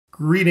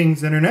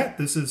Greetings Internet,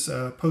 this is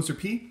Poser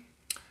P.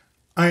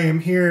 I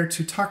am here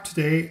to talk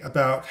today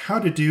about how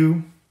to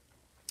do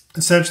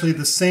essentially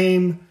the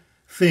same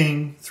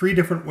thing 3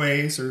 different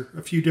ways or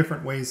a few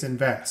different ways in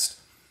VAST.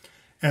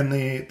 And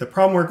the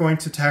problem we're going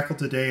to tackle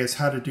today is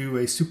how to do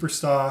a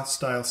Supersaw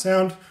style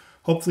sound.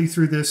 Hopefully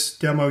through this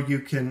demo you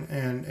can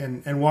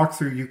and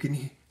walkthrough you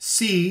can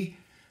see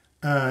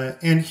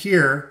and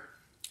hear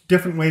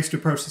different ways to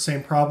approach the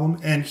same problem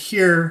and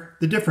hear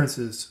the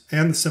differences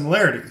and the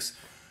similarities.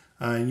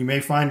 You may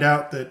find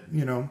out that,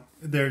 you know,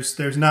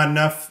 there's not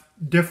enough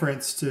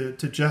difference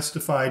to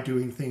justify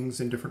doing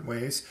things in different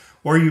ways,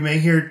 or you may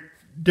hear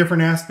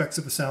different aspects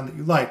of a sound that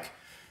you like.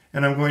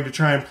 And I'm going to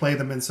try and play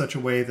them in such a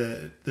way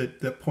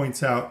that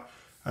points out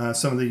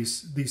some of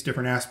these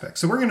different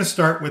aspects. So we're going to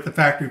start with the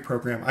factory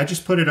program. I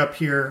just put it up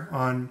here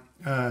on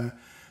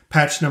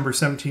patch number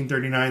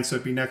 1739, so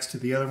it'd be next to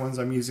the other ones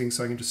I'm using,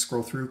 so I can just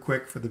scroll through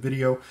quick for the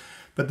video.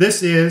 But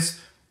this is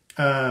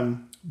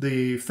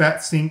the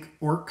FAT-SYN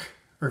orc,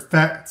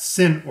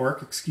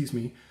 excuse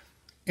me,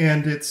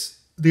 and it's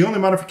the only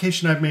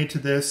modification I've made to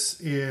this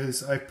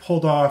is I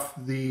pulled off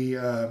the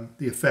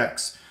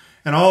effects,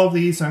 and all of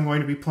these I'm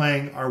going to be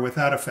playing are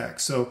without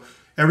effects. So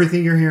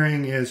everything you're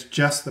hearing is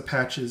just the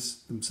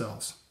patches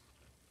themselves,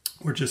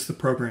 or just the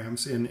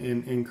programs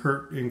in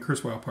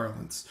Kurzweil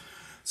parlance.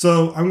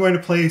 So I'm going to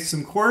play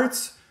some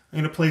chords, I'm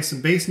going to play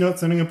some bass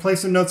notes, and I'm going to play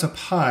some notes up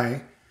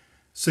high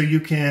so you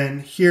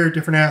can hear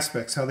different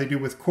aspects, how they do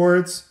with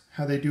chords,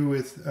 how they do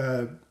with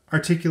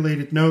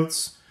articulated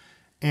notes,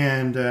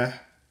 and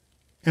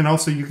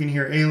also you can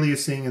hear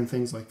aliasing and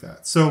things like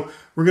that. So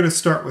we're going to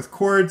start with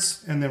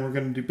chords, and then we're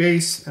going to do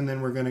bass, and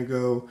then we're going to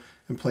go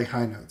and play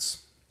high notes.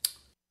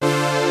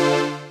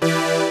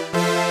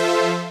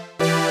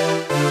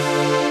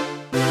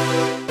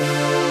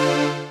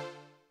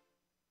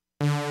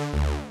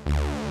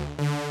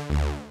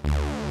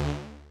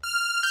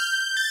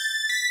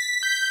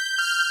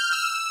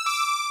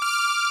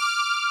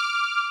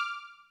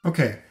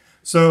 Okay,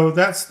 so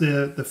that's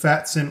the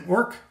FAT-SYN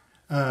orc,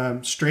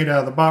 straight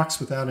out of the box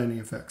without any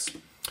effects.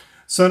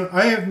 So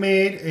I have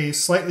made a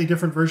slightly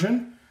different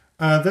version.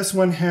 This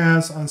one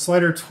has on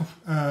slider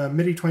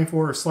MIDI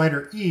 24 or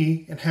slider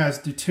E, it has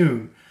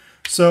detune.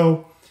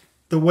 So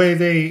the way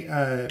they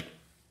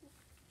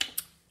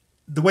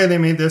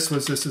made this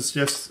is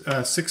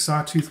just 6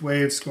 sawtooth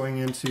waves going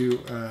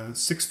into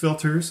 6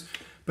 filters.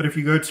 But if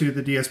you go to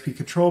the DSP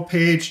control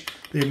page,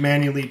 they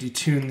manually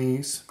detune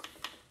these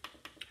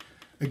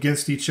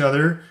against each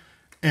other.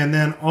 And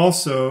then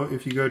also,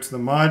 if you go to the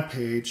mod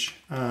page,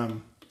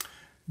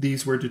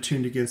 these were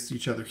detuned against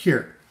each other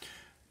here.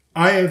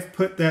 I have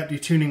put that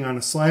detuning on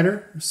a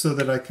slider so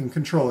that I can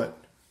control it.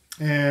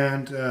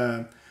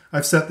 And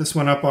I've set this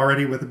one up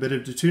already with a bit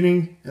of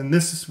detuning, and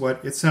this is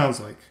what it sounds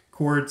like.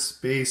 Chords,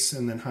 bass,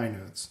 and then high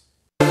notes.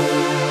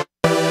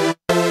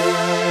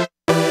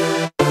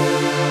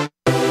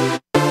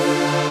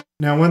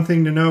 Now, one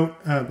thing to note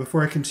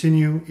before I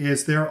continue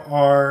is there's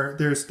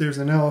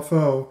an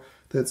LFO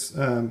that's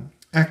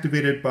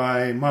activated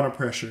by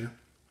monopressure,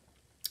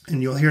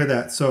 and you'll hear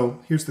that. So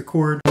here's the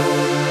chord.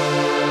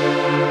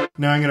 Now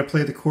I'm going to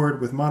play the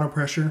chord with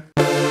monopressure.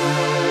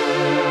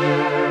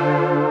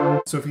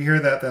 So if you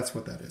hear that, that's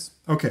what that is.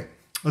 Okay,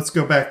 let's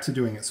go back to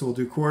doing it. So we'll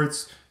do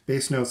chords,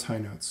 bass notes, high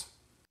notes.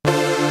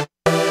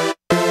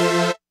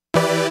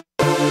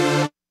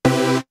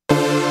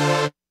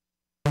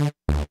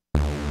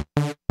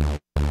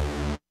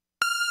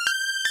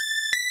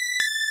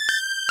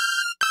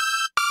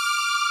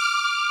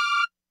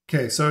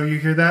 Okay, so you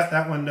hear that.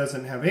 That one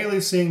doesn't have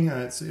aliasing.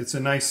 It's a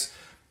nice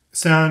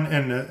sound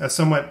and a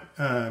somewhat,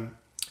 and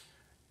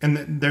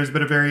there's a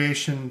bit of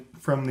variation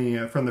from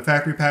the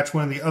factory patch.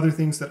 One of the other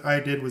things that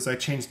I did was I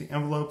changed the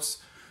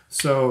envelopes.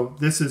 So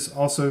this is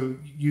also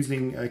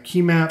using a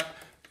key map.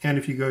 And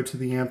if you go to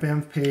the amp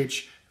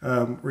page,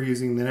 we're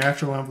using the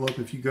natural envelope.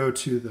 If you go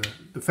to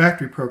the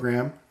factory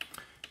program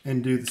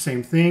and do the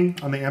same thing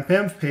on the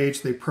amp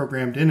page, they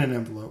programmed in an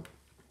envelope.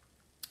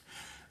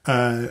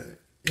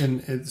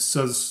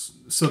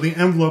 So the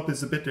envelope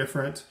is a bit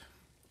different,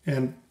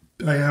 and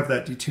I have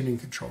that detuning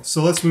control.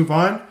 So let's move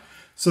on.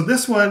 So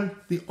this one,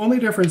 the only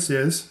difference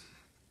is,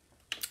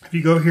 if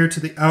you go here to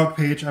the alg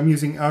page, I'm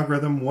using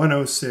algorithm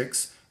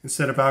 106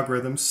 instead of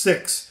algorithm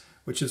 6,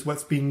 which is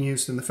what's being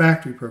used in the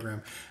factory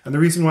program. And the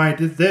reason why I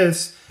did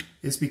this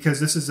is because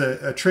this is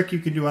a trick you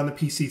can do on the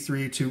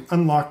PC3 to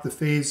unlock the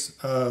phase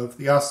of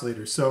the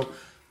oscillator. So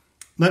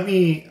let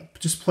me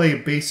just play a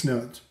bass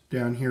note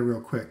down here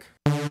real quick.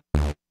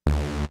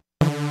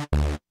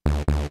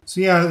 So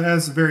yeah, it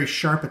has a very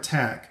sharp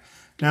attack.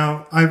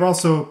 Now, I've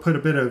also put a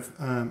bit of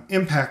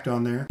impact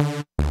on there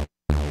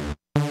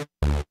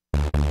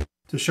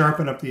to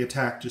sharpen up the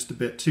attack just a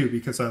bit too,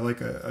 because I like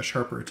a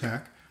sharper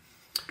attack.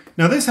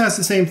 Now this has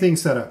the same thing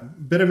set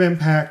up. Bit of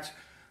impact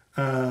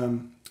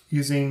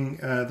using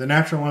the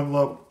natural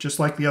envelope, just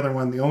like the other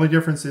one. The only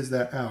difference is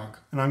that alg.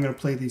 And I'm going to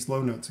play these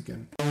low notes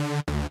again.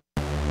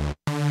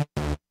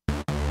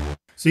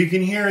 So you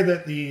can hear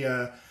that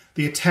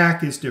the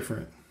attack is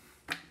different.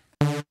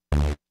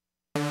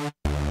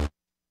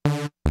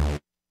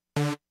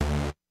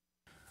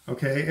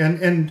 Okay,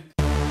 and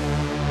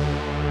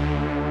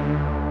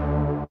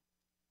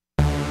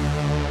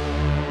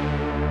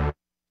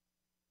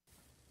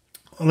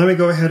let me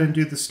go ahead and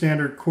do the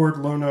standard chord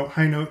low note,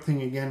 high note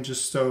thing again,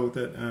 just so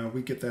that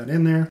we get that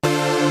in there.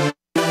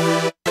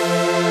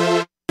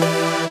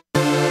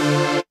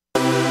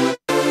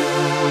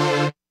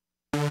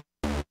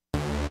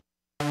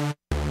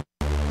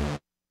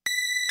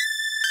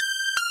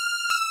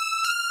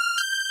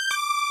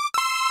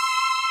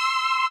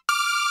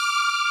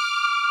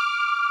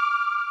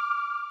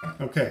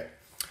 Okay,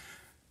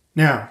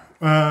 now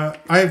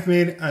I've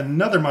made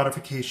another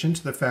modification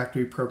to the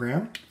factory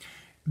program.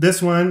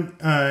 This one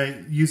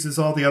uses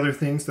all the other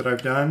things that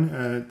I've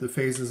done, the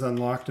phases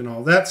unlocked and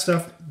all that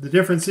stuff. The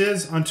difference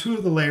is on two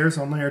of the layers,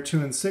 on layer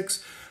 2 and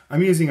 6,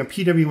 I'm using a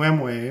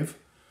PWM wave.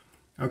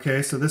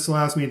 Okay, so this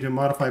allows me to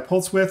modify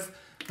pulse width.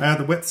 I have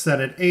the width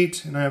set at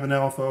 8, and I have an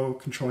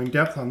LFO controlling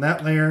depth on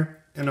that layer.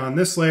 And on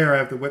this layer, I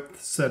have the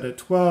width set at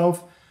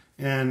 12,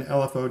 and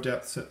LFO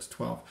depth set to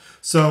 12.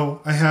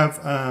 So I have,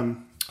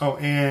 oh,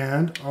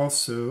 and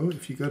also,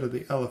 if you go to the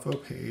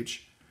LFO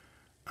page,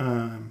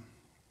 let's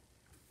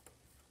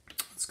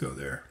go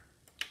there.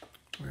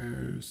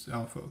 Where's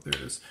LFO? There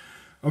it is.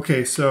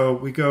 Okay, so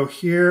we go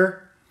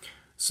here.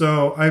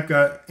 So I've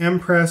got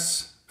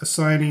mpress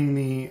assigning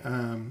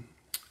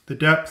the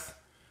depth,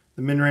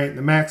 the min rate, and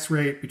the max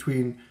rate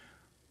between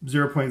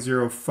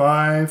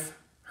 0.05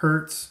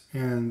 hertz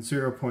and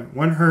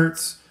 0.1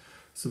 hertz.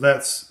 So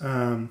that's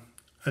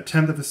a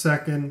tenth of a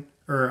second,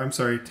 or I'm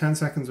sorry, 10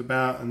 seconds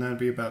about, and that'd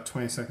be about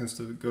 20 seconds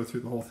to go through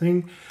the whole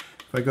thing.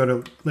 If I go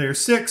to layer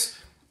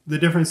 6, the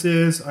difference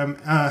is I'm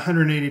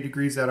 180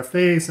 degrees out of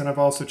phase, and I've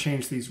also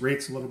changed these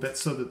rates a little bit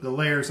so that the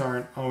layers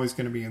aren't always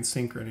going to be in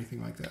sync or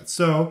anything like that.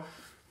 So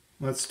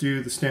let's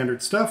do the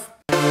standard stuff.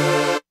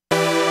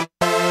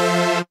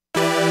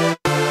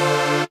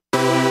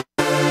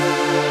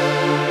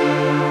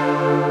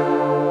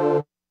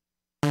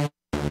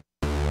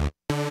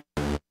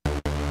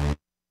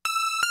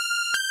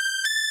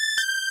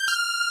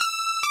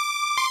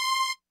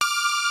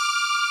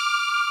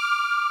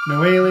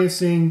 No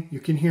aliasing. You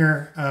can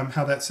hear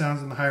how that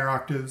sounds in the higher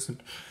octaves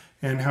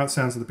and how it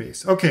sounds in the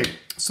bass. Okay,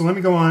 so let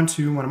me go on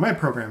to one of my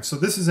programs. So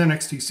this is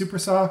NXT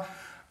Supersaw.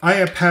 I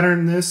have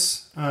patterned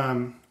this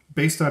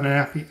based on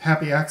a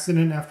happy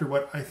accident after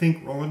what I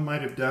think Roland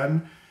might have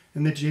done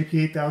in the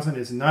JP8000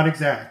 is not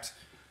exact.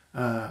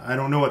 I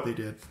don't know what they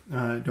did.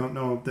 I don't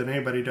know that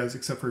anybody does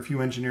except for a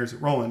few engineers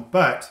at Roland.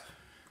 But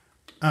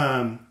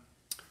the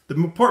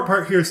important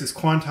part here is this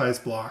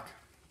quantized block.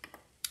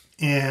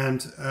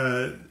 And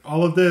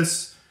all of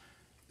this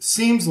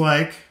seems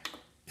like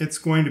it's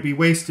going to be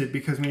wasted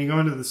because when you go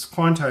into this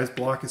quantized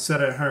block, it's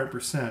set at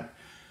 100%.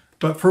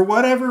 But for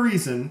whatever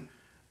reason,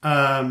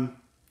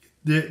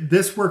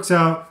 this works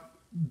out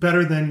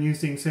better than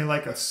using, say,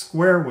 like a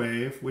square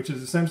wave, which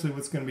is essentially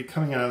what's going to be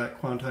coming out of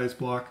that quantized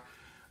block.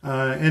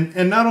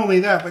 And not only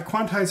that, but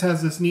quantized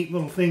has this neat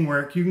little thing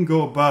where you can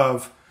go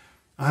above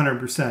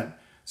 100%.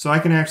 So I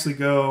can actually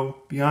go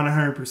beyond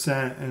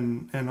 100%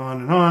 and on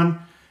and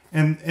on.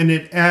 And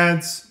it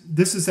adds,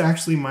 this is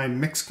actually my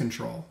mix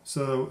control.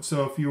 So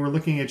if you were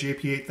looking at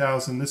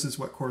JP8000, this is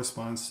what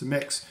corresponds to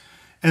mix.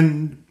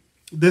 And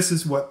this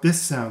is what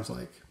this sounds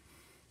like.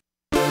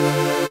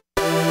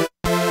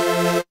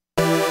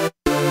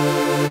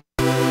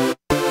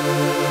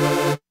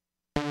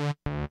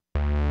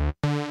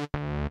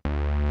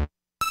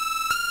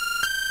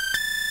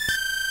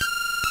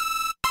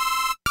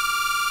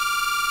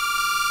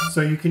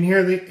 So you can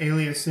hear the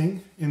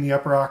aliasing in the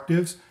upper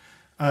octaves.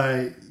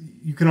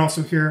 You can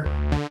also hear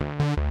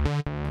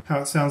how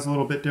it sounds a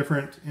little bit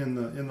different in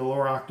the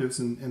lower octaves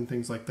and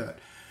things like that.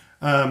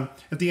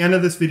 At the end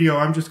of this video,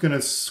 I'm just going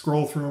to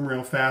scroll through them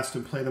real fast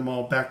and play them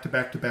all back to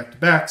back to back to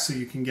back so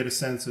you can get a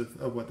sense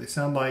of what they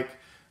sound like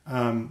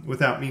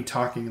without me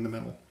talking in the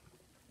middle.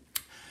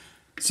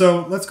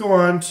 So let's go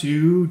on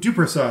to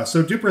Supersaw.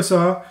 So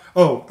Supersaw,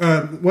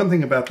 one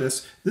thing about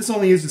this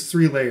only uses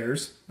 3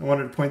 layers. I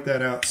wanted to point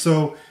that out.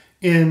 So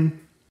in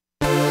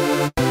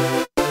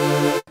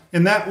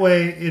that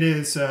way, it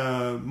is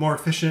more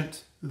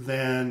efficient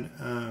than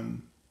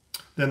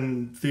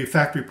the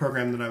factory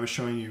program that I was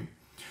showing you.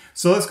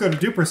 So let's go to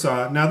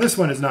Supersaw. Now this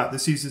one is not.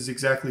 This uses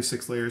exactly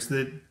 6 layers.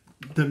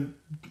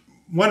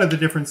 One of the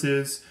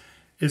differences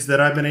is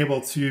that I've been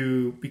able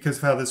to, because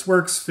of how this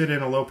works, fit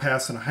in a low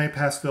pass and a high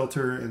pass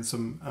filter and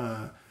some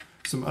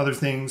other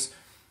things.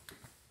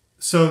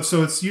 So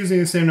it's using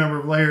the same number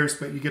of layers,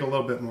 but you get a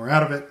little bit more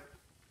out of it.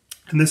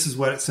 And this is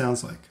what it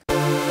sounds like.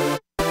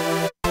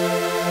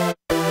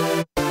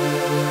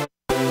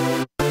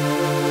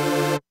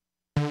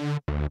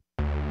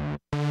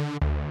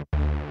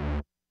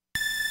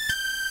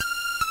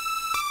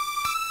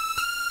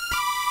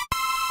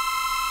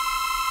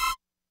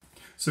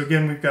 So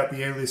again, we've got the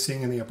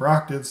aliasing in the upper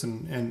octaves,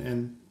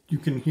 and you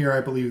can hear,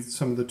 I believe,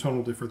 some of the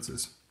tonal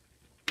differences.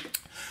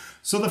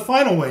 So the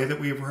final way that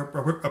we've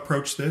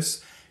approached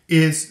this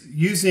is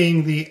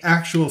using the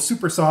actual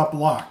Supersaw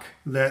block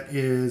that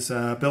is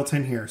built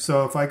in here.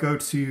 So if I go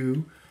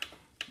to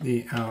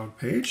the out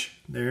page.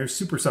 There's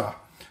Supersaw.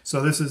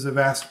 So this is a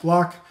vast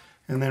block,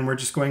 and then we're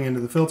just going into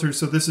the filters.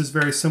 So this is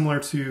very similar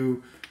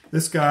to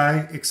this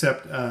guy,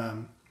 except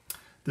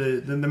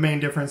the main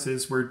difference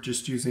is we're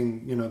just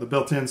using, you know, the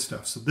built-in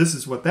stuff. So this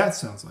is what that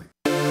sounds like.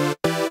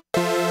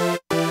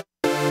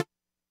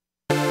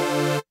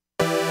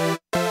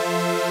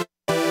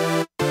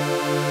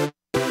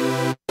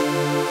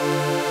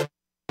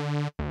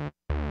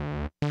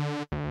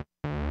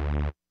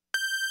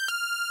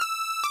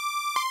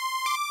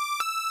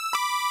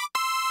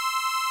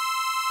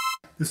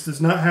 This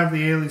does not have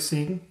the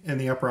aliasing in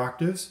the upper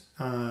octaves,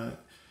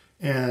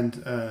 and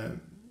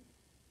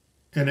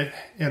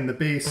the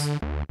bass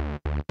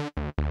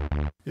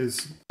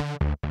is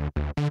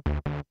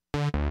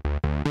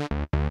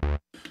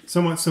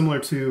somewhat similar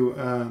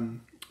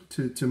to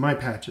my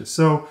patches.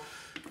 So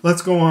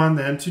let's go on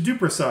then to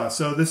Supersaw.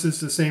 So this is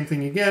the same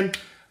thing again.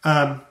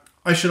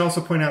 I should also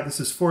point out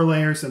this is 4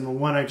 layers, and the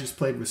one I just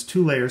played was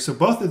 2 layers. So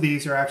both of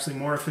these are actually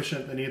more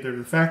efficient than either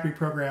the factory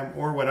program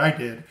or what I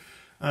did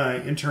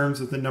in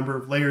terms of the number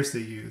of layers they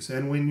use.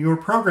 And when you're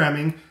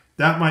programming,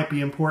 that might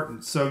be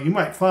important. So you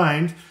might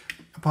find,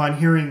 upon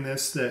hearing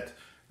this, that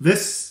the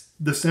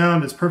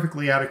sound is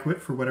perfectly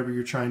adequate for whatever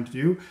you're trying to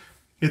do.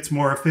 It's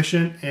more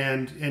efficient,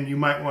 and you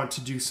might want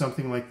to do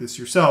something like this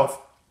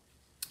yourself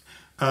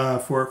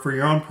for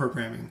your own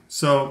programming.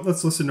 So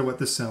let's listen to what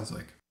this sounds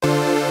like.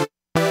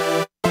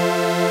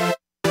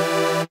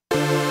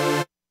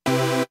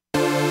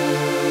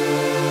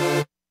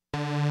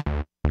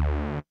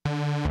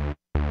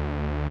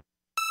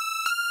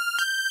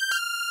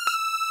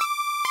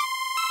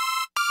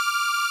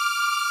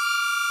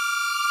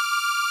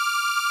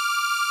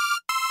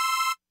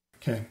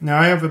 Okay, now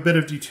I have a bit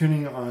of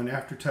detuning on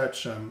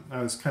Aftertouch.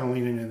 I was kind of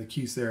leaning into the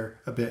keys there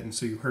a bit, and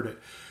so you heard it.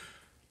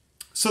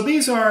 So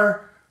these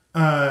are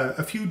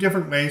a few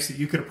different ways that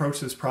you could approach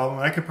this problem.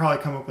 I could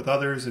probably come up with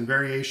others and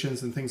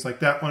variations and things like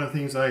that. One of the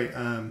things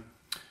I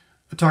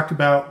talked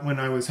about when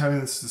I was having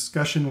this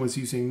discussion was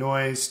using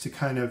noise to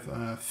kind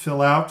of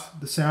fill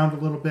out the sound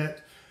a little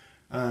bit.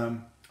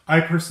 I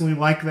personally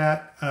like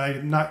that.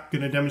 I'm not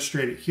going to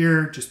demonstrate it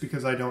here just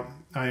because I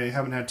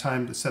haven't had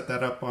time to set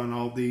that up on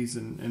all these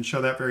and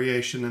show that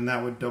variation, and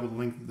that would double the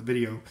length of the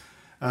video,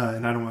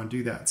 and I don't want to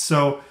do that.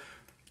 So,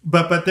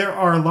 but there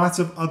are lots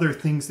of other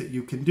things that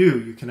you can do.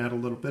 You can add a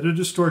little bit of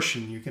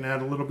distortion. You can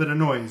add a little bit of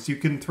noise. You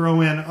can throw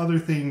in other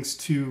things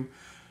to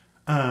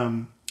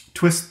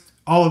twist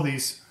all of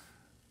these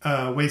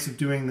ways of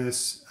doing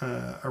this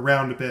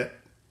around a bit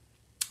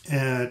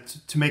and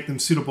to make them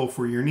suitable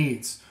for your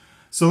needs.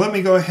 So let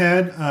me go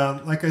ahead,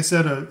 like I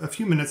said a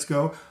few minutes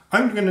ago,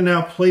 I'm going to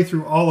now play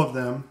through all of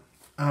them.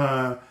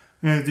 I'm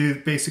going to do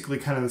basically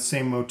kind of the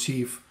same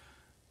motif,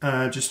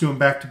 just do them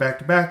back to back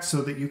to back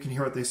so that you can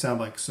hear what they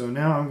sound like. So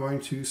now I'm going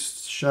to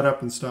shut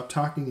up and stop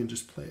talking and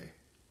just play.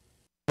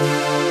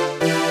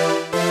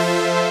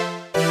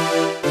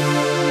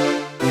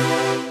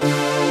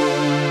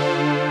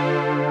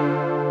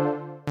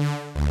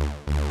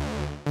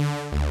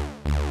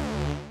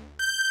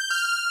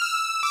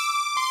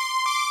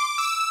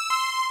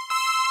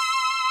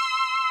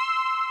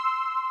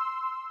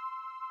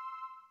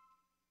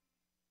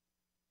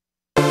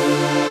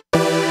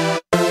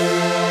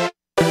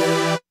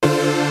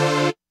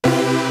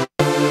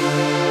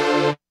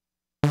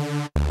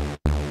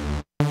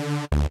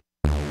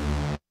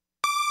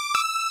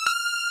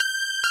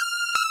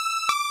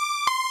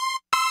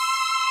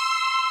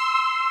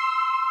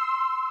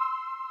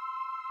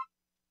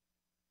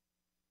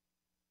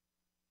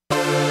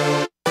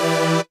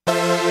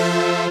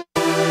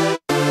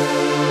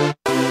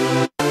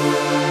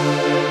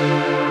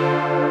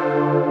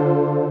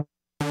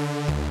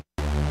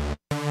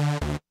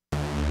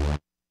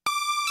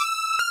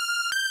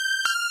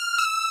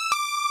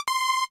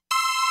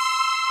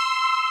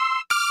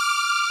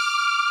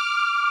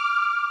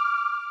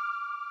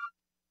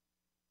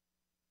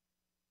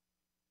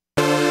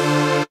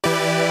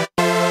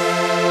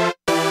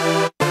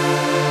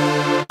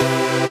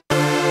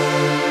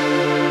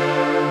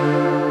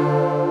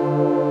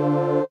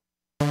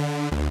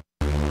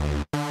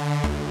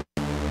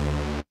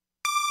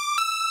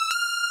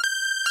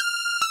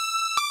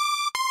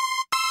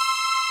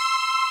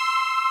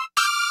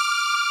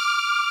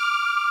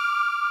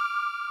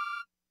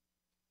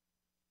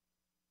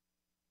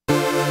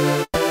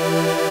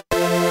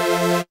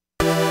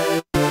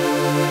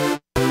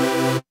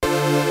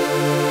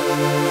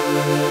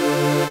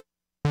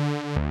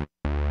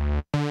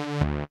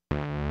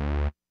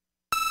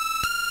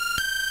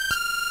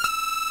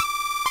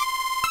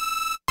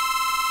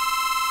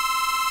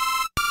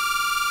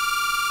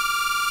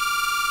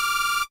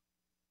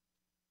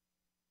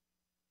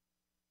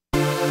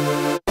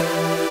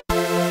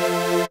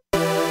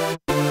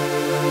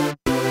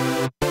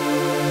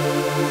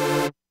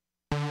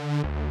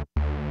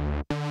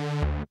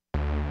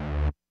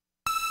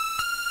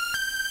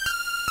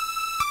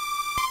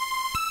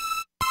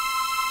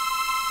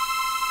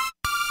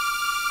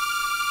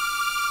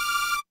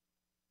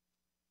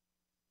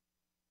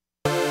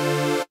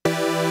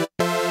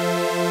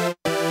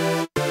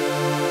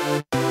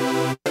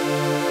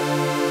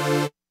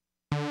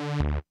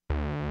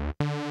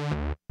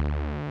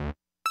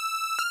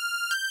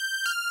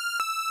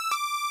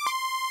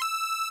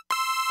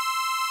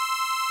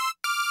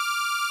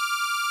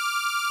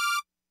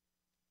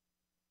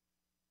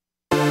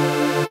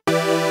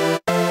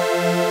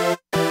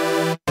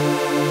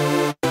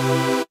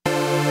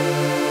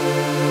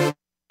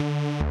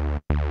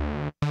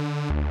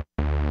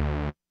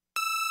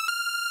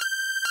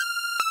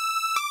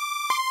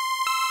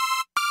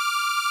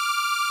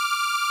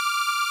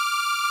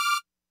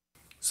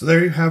 So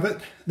there you have it.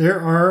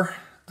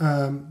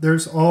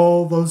 There's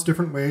all those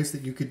different ways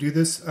that you could do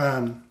this.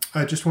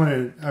 I just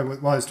wanted,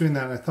 while I was doing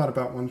that, I thought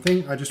about one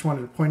thing. I just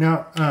wanted to point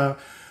out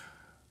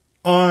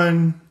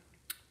on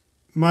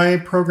my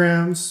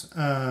programs,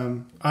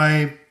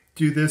 I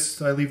do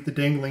this. I leave the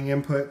dangling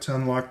input to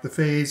unlock the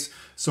phase.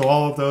 So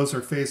all of those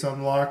are phase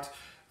unlocked.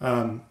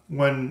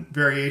 One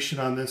variation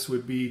on this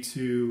would be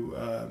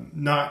to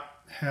not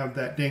have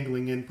that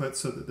dangling input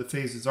so that the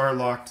phases are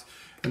locked,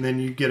 and then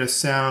you get a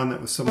sound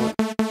that was somewhat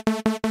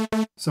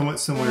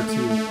similar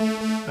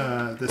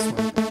to this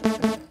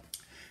one,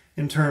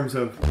 in terms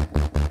of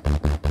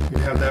you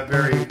have that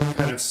very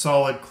kind of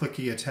solid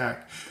clicky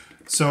attack.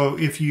 So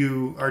if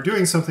you are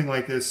doing something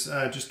like this,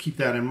 just keep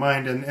that in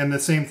mind. And the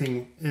same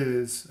thing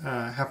is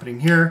happening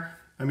here.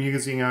 I'm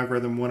using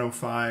algorithm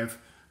 105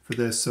 for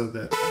this so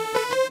that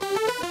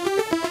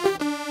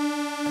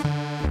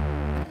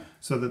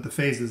the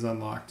phase is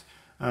unlocked.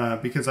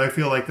 Because I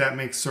feel like that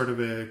makes sort of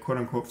a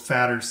quote-unquote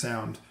fatter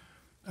sound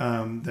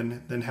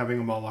than having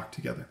them all locked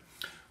together.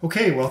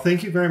 Okay, well,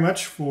 thank you very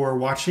much for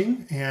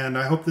watching, and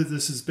I hope that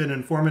this has been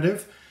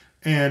informative.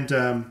 And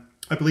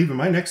I believe in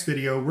my next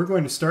video, we're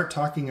going to start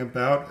talking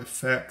about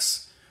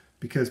effects,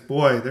 because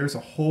boy, there's a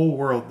whole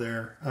world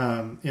there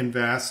in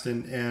VAST,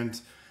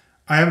 and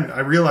I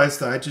realized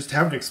that I just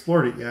haven't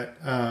explored it yet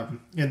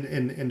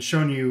and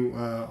shown you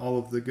all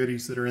of the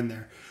goodies that are in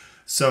there.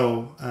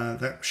 So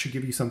that should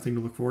give you something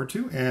to look forward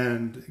to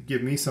and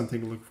give me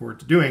something to look forward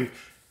to doing.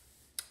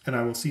 And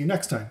I will see you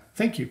next time.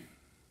 Thank you.